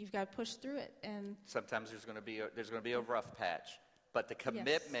you've got to push through it. And sometimes there's going to be a rough patch, but the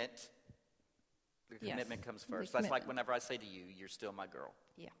commitment, The Yes. commitment comes The first. That's like commitment. whenever I say to you, you're still my girl.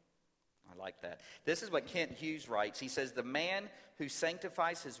 Yeah. I like that. This is what Kent Hughes writes. He says, the man who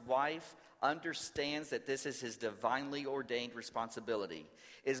sanctifies his wife understands that this is his divinely ordained responsibility.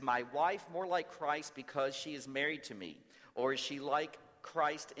 Is my wife more like Christ because she is married to me? Or is she like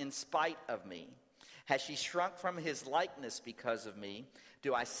Christ in spite of me? Has she shrunk from his likeness because of me?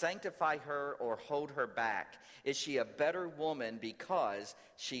 Do I sanctify her or hold her back? Is she a better woman because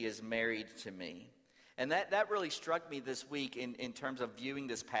she is married to me? And that really struck me this week in terms of viewing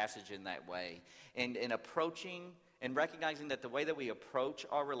this passage in that way. And approaching and recognizing that the way that we approach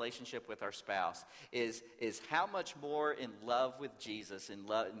our relationship with our spouse is how much more in love with Jesus and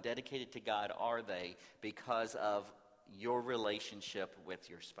dedicated to God are they because of your relationship with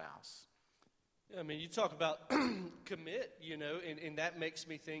your spouse. I mean, you talk about commit, and that makes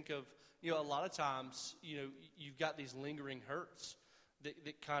me think of, a lot of times, you've got these lingering hurts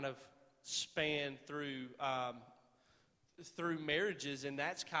that kind of span through marriages, and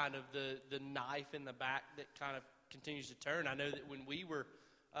that's kind of the knife in the back that kind of continues to turn. I know that when we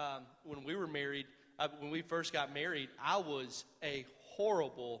were married, when we first got married, I was a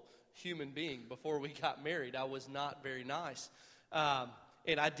horrible human being before we got married. I was not very nice.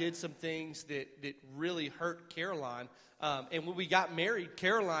 And I did some things that really hurt Caroline. And when we got married,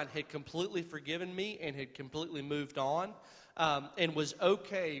 Caroline had completely forgiven me and had completely moved on and was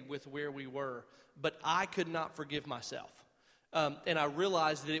okay with where we were. But I could not forgive myself. And I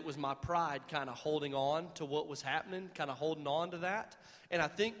realized that it was my pride kind of holding on to what was happening, kind of holding on to that. And I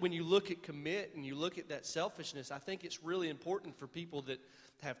think when you look at commit and you look at that selfishness, I think it's really important for people that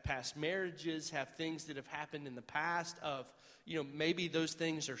have past marriages, have things that have happened in the past of, maybe those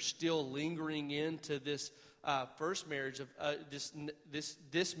things are still lingering into this first marriage of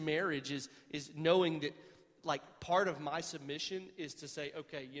this marriage is knowing that, like, part of my submission is to say,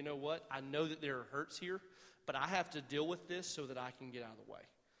 okay, you know what? I know that there are hurts here, but I have to deal with this so that I can get out of the way,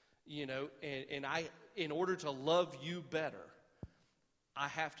 and I, in order to love you better, I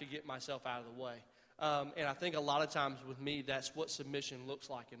have to get myself out of the way. And I think a lot of times with me, that's what submission looks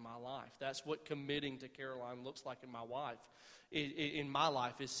like in my life. That's what committing to Caroline looks like in my wife. In my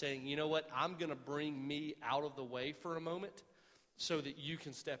life is saying, you know what, I'm going to bring me out of the way for a moment so that you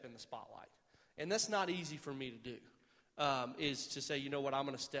can step in the spotlight. And that's not easy for me to do, is to say, you know what, I'm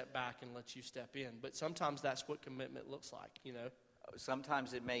going to step back and let you step in. But sometimes that's what commitment looks like,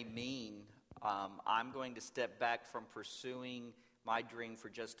 Sometimes it may mean I'm going to step back from pursuing my dream for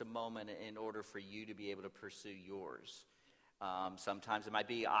just a moment in order for you to be able to pursue yours. Sometimes it might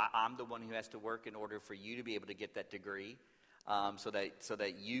be I'm the one who has to work in order for you to be able to get that degree, so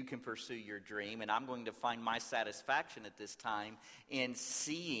that you can pursue your dream. And I'm going to find my satisfaction at this time in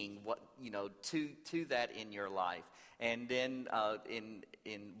seeing what to that in your life. And then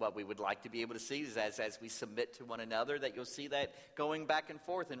in what we would like to be able to see is as we submit to one another, that you'll see that going back and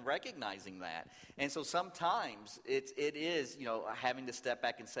forth and recognizing that. And so sometimes it is having to step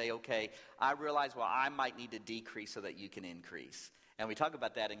back and say, okay, I realize, I might need to decrease so that you can increase. And we talk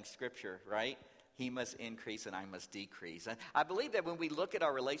about that in Scripture, right? He must increase and I must decrease. And I believe that when we look at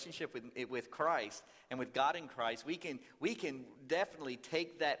our relationship with Christ and with God in Christ, we can definitely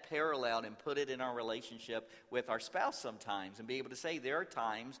take that parallel and put it in our relationship with our spouse sometimes and be able to say there are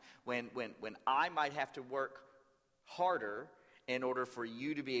times when I might have to work harder in order for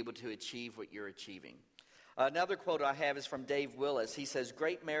you to be able to achieve what you're achieving. Another quote I have is from Dave Willis. He says,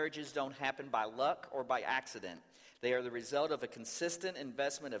 great marriages don't happen by luck or by accident. They are the result of a consistent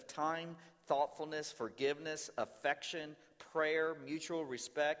investment of time, thoughtfulness, forgiveness, affection, prayer, mutual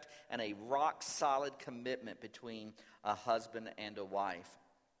respect, and a rock-solid commitment between a husband and a wife.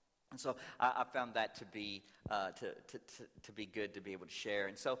 And so I found that to be good to be able to share.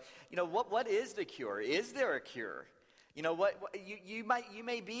 And so, what is the cure? Is there a cure? You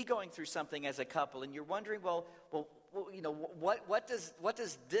may be going through something as a couple, and you're wondering, what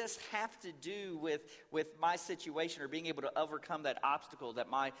does this have to do with my situation or being able to overcome that obstacle that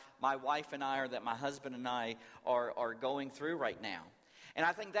my wife and I or that my husband and I are going through right now? And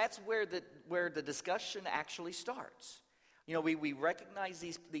I think that's where the discussion actually starts. We recognize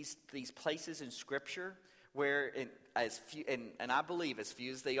these places in Scripture where, and I believe as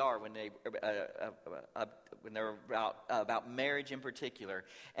few as they are when they're about marriage in particular,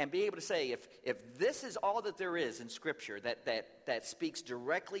 and be able to say if this is all that there is in Scripture that speaks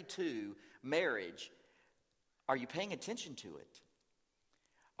directly to marriage, are you paying attention to it?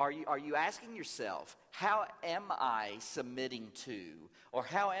 Are you asking yourself, how am I submitting to, or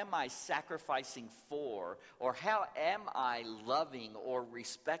how am I sacrificing for, or how am I loving or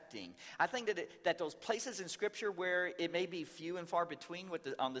respecting? I think that those places in Scripture where it may be few and far between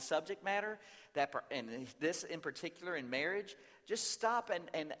on the subject matter, and this in particular in marriage, just stop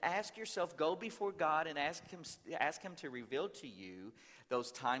and ask yourself, go before God and ask him to reveal to you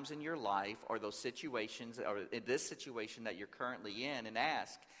those times in your life or those situations or in this situation that you're currently in, and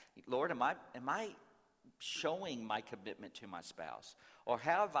ask, Lord, am I showing my commitment to my spouse? Or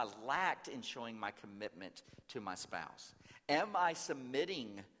how have I lacked in showing my commitment to my spouse? Am I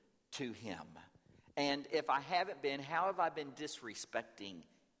submitting to him? And if I haven't been, how have I been disrespecting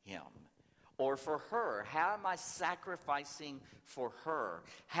him? Or for her, how am I sacrificing for her?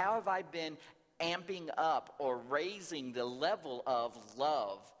 How have I been amping up or raising the level of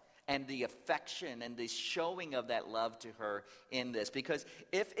love and the affection and the showing of that love to her in this? Because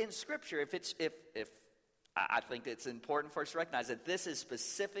if in Scripture, if I think it's important for us to recognize that this is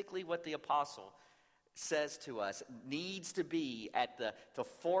specifically what the apostle says to us, needs to be at the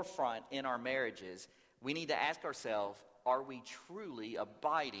forefront in our marriages. We need to ask ourselves, are we truly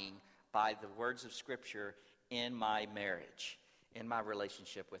abiding by the words of Scripture in my marriage, in my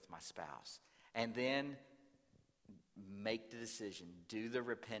relationship with my spouse? And then make the decision, do the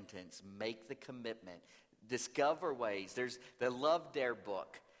repentance, make the commitment, discover ways. There's the Love Dare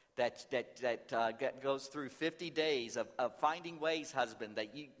book that goes through 50 days of finding ways, husbands,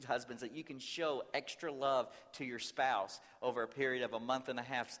 that you can show extra love to your spouse over a period of a month and a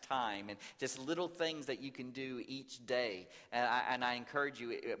half's time, and just little things that you can do each day. And I encourage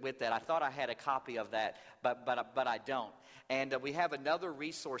you with that. I thought I had a copy of that, but I don't. And we have another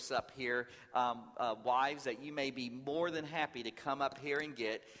resource up here, wives, that you may be more than happy to come up here and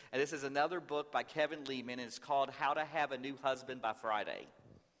get. And this is another book by Kevin Leman, and it's called How to Have a New Husband by Friday.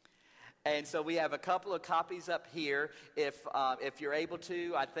 And so we have a couple of copies up here. If you're able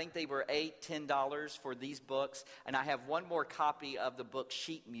to, I think they were $10 for these books. And I have one more copy of the book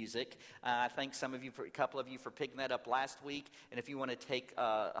Sheet Music. I thank a couple of you for picking that up last week. And if you want to take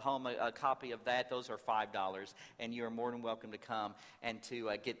home a copy of that, those are $5. And you're more than welcome to come and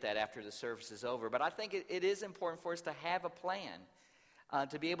to get that after the service is over. But I think it is important for us to have a plan,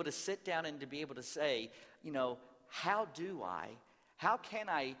 to be able to sit down and to be able to say, how can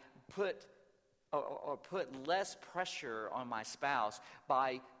I put less pressure on my spouse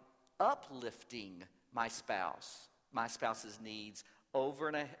by uplifting my spouse's needs over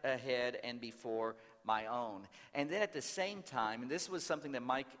and ahead and before my own. And then at the same time, and this was something that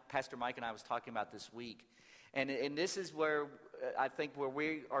Pastor Mike and I was talking about this week, and this is where I think where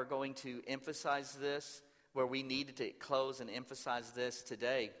we are going to emphasize this, where we needed to close and emphasize this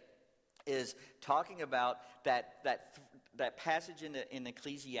today, is talking about that passage in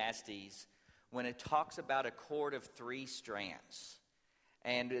Ecclesiastes when it talks about a cord of 3 strands.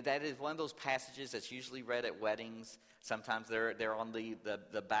 And that is one of those passages that's usually read at weddings. Sometimes they're on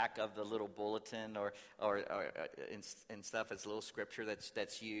the back of the little bulletin or and stuff. It's a little scripture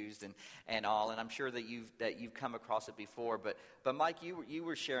that's used and all. And I'm sure that you've come across it before. But Mike, you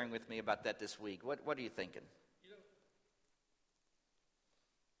were sharing with me about that this week. What are you thinking?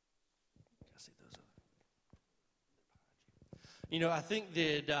 I think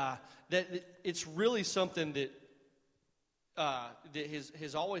that it's really something that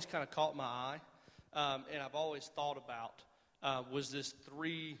has always kind of caught my eye, and I've always thought about was this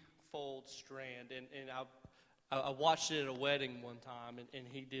 3-fold strand. And I watched it at a wedding one time, and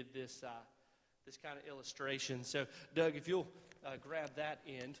he did this kind of illustration. So, Doug, if you'll grab that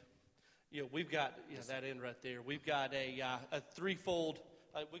end, we've got that end right there. We've got a 3-fold.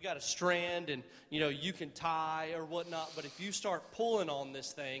 We got a strand, and you can tie or whatnot, but if you start pulling on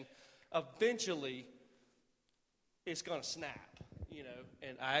this thing, eventually it's going to snap,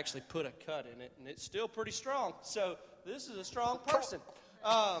 and I actually put a cut in it, and it's still pretty strong. So this is a strong person.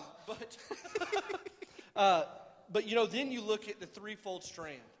 But then you look at the 3-fold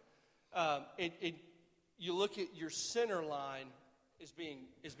strand. You look at your center line as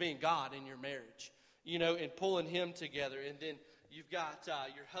being God in your marriage, and pulling him together, and then you've got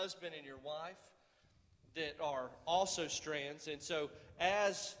your husband and your wife that are also strands. And so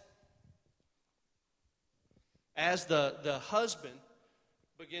as the husband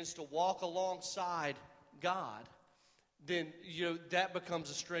begins to walk alongside God, then that becomes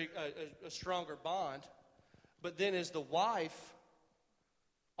a stronger bond. But then as the wife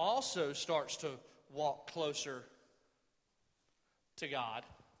also starts to walk closer to God,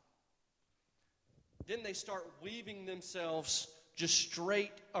 then they start weaving themselves just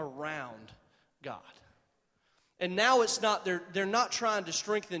straight around God. And now it's not, they're not trying to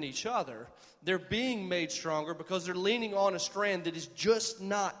strengthen each other. They're being made stronger because they're leaning on a strand that is just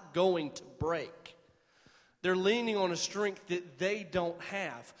not going to break. They're leaning on a strength that they don't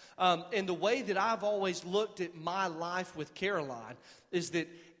have. And the way that I've always looked at my life with Caroline is that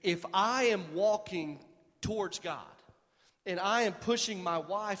if I am walking towards God and I am pushing my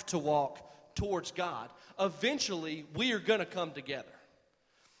wife to walk towards God, eventually we are going to come together.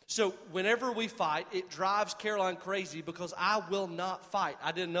 So whenever we fight, it drives Caroline crazy because I will not fight.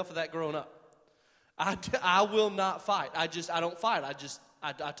 I did enough of that growing up. I will not fight. I don't fight.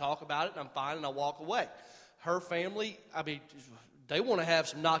 I talk about it and I'm fine and I walk away. Her family, I mean, they want to have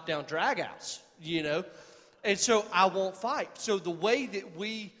some knockdown dragouts, you know. And so I won't fight. So the way that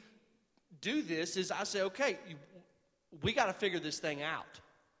we do this is I say, okay, we got to figure this thing out.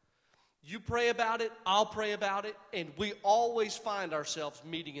 You pray about it, I'll pray about it, and we always find ourselves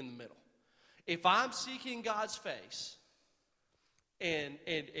meeting in the middle. If I'm seeking God's face and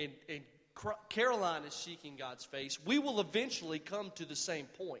Caroline is seeking God's face, we will eventually come to the same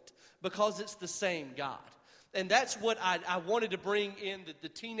point because it's the same God. And that's what I wanted to bring in the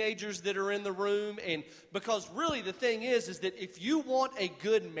teenagers that are in the room. And because really the thing is that if you want a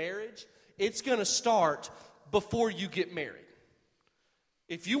good marriage, it's going to start before you get married.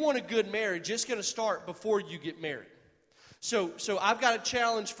 If you want a good marriage, it's going to start before you get married. So I've got a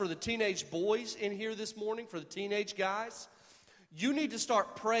challenge for the teenage boys in here this morning, for the teenage guys. You need to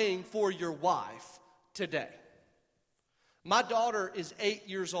start praying for your wife today. My daughter is 8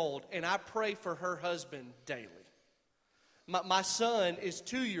 years old, and I pray for her husband daily. My son is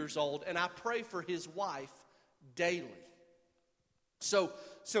 2 years old, and I pray for his wife daily. So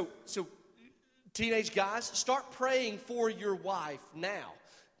teenage guys, start praying for your wife now.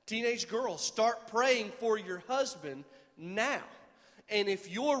 Teenage girls, start praying for your husband now. And if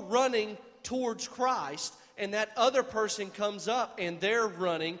you're running towards Christ and that other person comes up and they're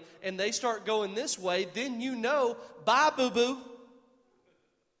running and they start going this way, then you know, bye, boo-boo.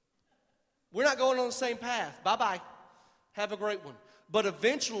 We're not going on the same path. Bye-bye. Have a great one. But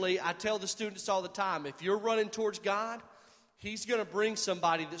eventually, I tell the students all the time, if you're running towards God, He's going to bring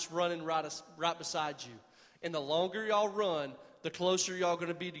somebody that's running right beside you. And the longer y'all run, the closer y'all going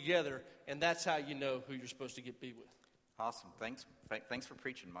to be together, and that's how you know who you're supposed to be with. Awesome. Thanks for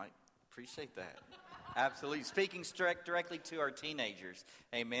preaching, Mike. Appreciate that. Absolutely. Speaking directly to our teenagers.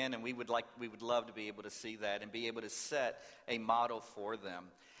 Amen. And we would love to be able to see that and be able to set a model for them.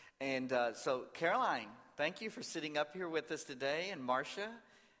 And so, Caroline, thank you for sitting up here with us today, and Marcia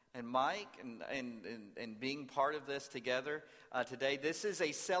and Mike and being part of this together today. This is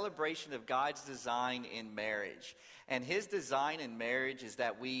a celebration of God's design in marriage. And His design in marriage is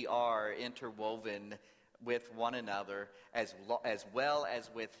that we are interwoven with one another as well as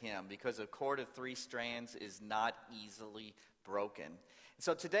with Him, because a cord of three strands is not easily broken.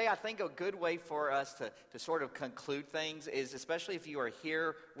 So today, I think a good way for us to sort of conclude things is, especially if you are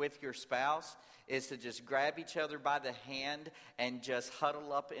here with your spouse, is to just grab each other by the hand and just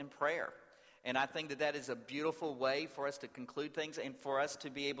huddle up in prayer. And I think that is a beautiful way for us to conclude things and for us to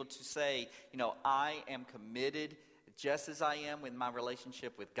be able to say, I am committed, just as I am with my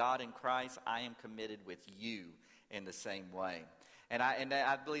relationship with God and Christ, I am committed with you in the same way. And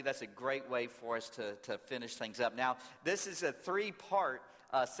I believe that's a great way for us to finish things up. Now, this is a 3-part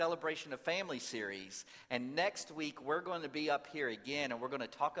Celebration of Family series. And next week, we're going to be up here again, and we're going to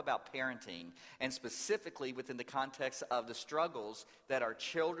talk about parenting, and specifically within the context of the struggles that our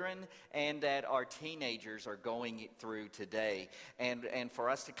children and that our teenagers are going through today. And for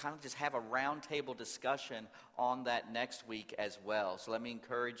us to kind of just have a roundtable discussion on that next week as well. So let me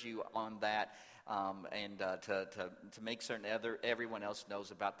encourage you on that. And to make certain everyone else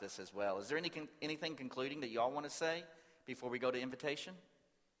knows about this as well. Is there anything concluding that you all want to say before we go to invitation?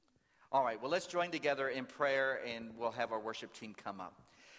 All right, well, let's join together in prayer, and we'll have our worship team come up.